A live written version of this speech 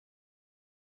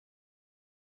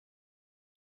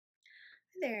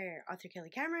Hi there, author Kelly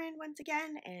Cameron once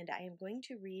again, and I am going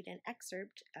to read an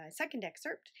excerpt, second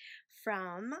excerpt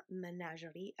from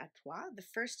Menagerie à Trois, the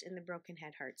first in the Broken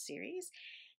Head Heart series.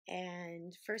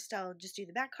 And first, I'll just do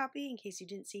the back copy in case you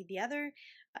didn't see the other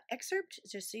excerpt,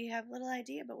 just so you have a little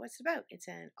idea about what it's about. It's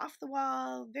an off the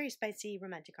wall, very spicy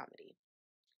romantic comedy.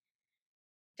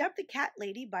 Dubbed the cat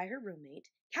lady by her roommate,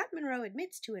 Cat Monroe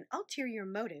admits to an ulterior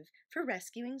motive for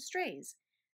rescuing strays.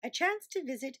 A chance to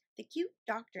visit the cute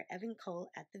Dr. Evan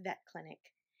Cole at the vet clinic.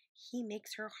 He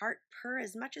makes her heart purr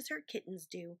as much as her kittens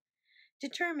do.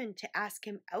 Determined to ask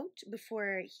him out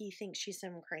before he thinks she's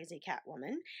some crazy cat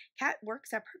woman, Cat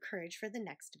works up her courage for the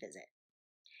next visit.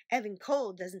 Evan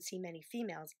Cole doesn't see many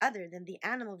females other than the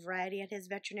animal variety at his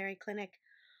veterinary clinic.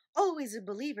 Always a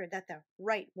believer that the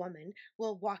right woman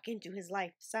will walk into his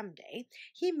life someday,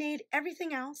 he made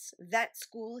everything else, vet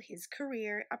school, his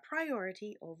career, a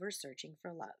priority over searching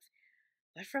for love.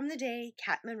 But from the day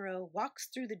Cat Monroe walks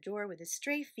through the door with a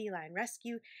stray feline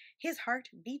rescue, his heart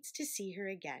beats to see her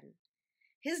again.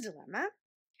 His dilemma?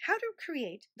 How to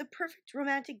create the perfect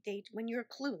romantic date when you're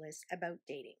clueless about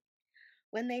dating.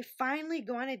 When they finally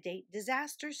go on a date,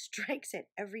 disaster strikes at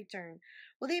every turn.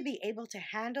 Will they be able to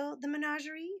handle the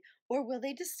menagerie, or will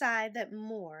they decide that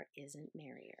more isn't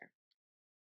merrier?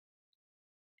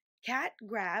 Cat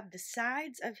grabbed the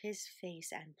sides of his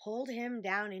face and pulled him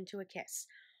down into a kiss.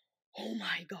 Oh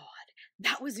my God,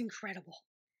 that was incredible.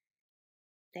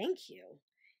 Thank you.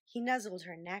 He nuzzled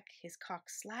her neck, his cock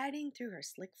sliding through her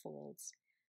slick folds.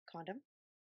 Condom?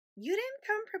 You didn't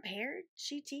come prepared,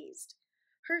 she teased.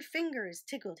 Her fingers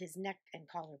tickled his neck and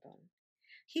collarbone.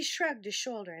 He shrugged a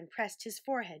shoulder and pressed his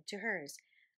forehead to hers.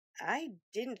 I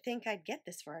didn't think I'd get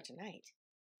this far tonight.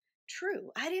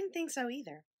 True, I didn't think so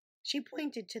either. She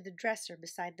pointed to the dresser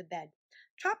beside the bed.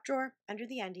 Top drawer, under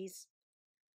the undies.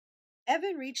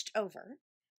 Evan reached over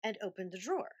and opened the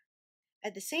drawer.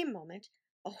 At the same moment,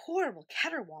 a horrible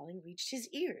caterwauling reached his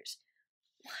ears.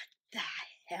 What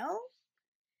the hell?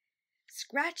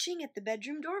 Scratching at the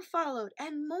bedroom door followed,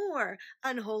 and more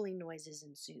unholy noises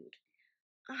ensued.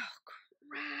 Oh,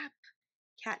 crap,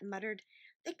 Cat muttered.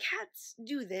 The cats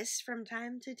do this from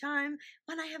time to time.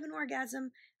 When I have an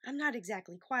orgasm, I'm not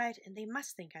exactly quiet, and they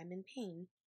must think I'm in pain.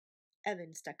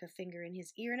 Evan stuck a finger in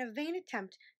his ear in a vain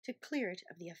attempt to clear it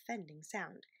of the offending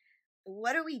sound.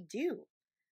 What do we do?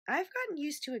 I've gotten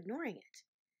used to ignoring it.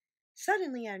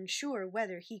 Suddenly unsure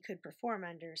whether he could perform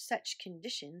under such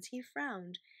conditions, he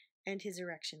frowned, and his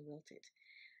erection wilted.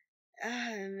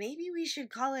 Maybe we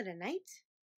should call it a night?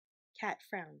 Cat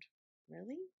frowned.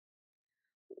 Really?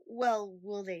 Well,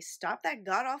 will they stop that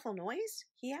god-awful noise?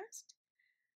 He asked.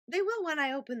 They will when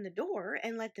I open the door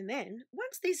and let them in.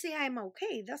 Once they say I'm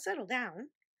okay, they'll settle down.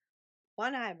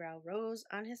 One eyebrow rose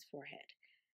on his forehead.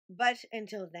 But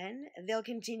until then, they'll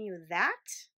continue that?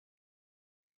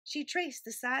 She traced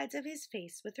the sides of his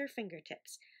face with her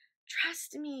fingertips.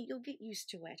 Trust me, you'll get used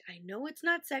to it. I know it's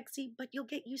not sexy, but you'll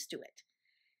get used to it.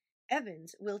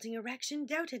 Evan's wilting erection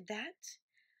doubted that.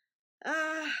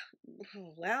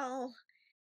 Well...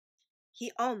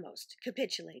 He almost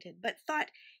capitulated, but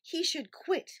thought he should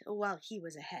quit while he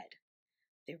was ahead.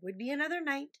 There would be another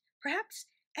night, perhaps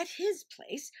at his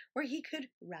place, where he could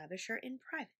ravish her in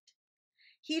private.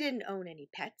 He didn't own any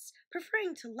pets,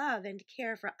 preferring to love and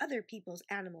care for other people's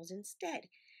animals instead.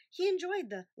 He enjoyed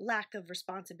the lack of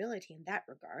responsibility in that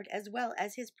regard, as well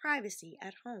as his privacy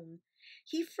at home.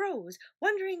 He froze,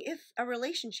 wondering if a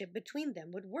relationship between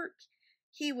them would work.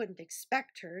 He wouldn't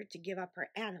expect her to give up her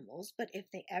animals, but if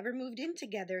they ever moved in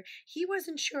together, he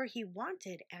wasn't sure he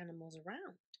wanted animals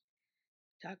around.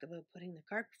 Talk about putting the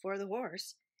cart before the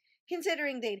horse.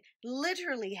 Considering they'd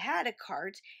literally had a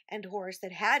cart and horse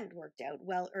that hadn't worked out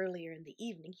well earlier in the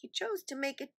evening, he chose to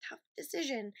make a tough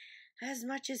decision. As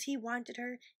much as he wanted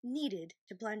her, needed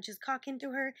to plunge his cock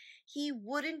into her, he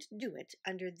wouldn't do it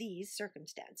under these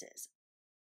circumstances.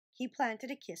 He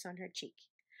planted a kiss on her cheek.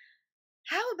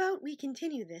 How about we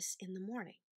continue this in the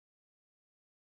morning?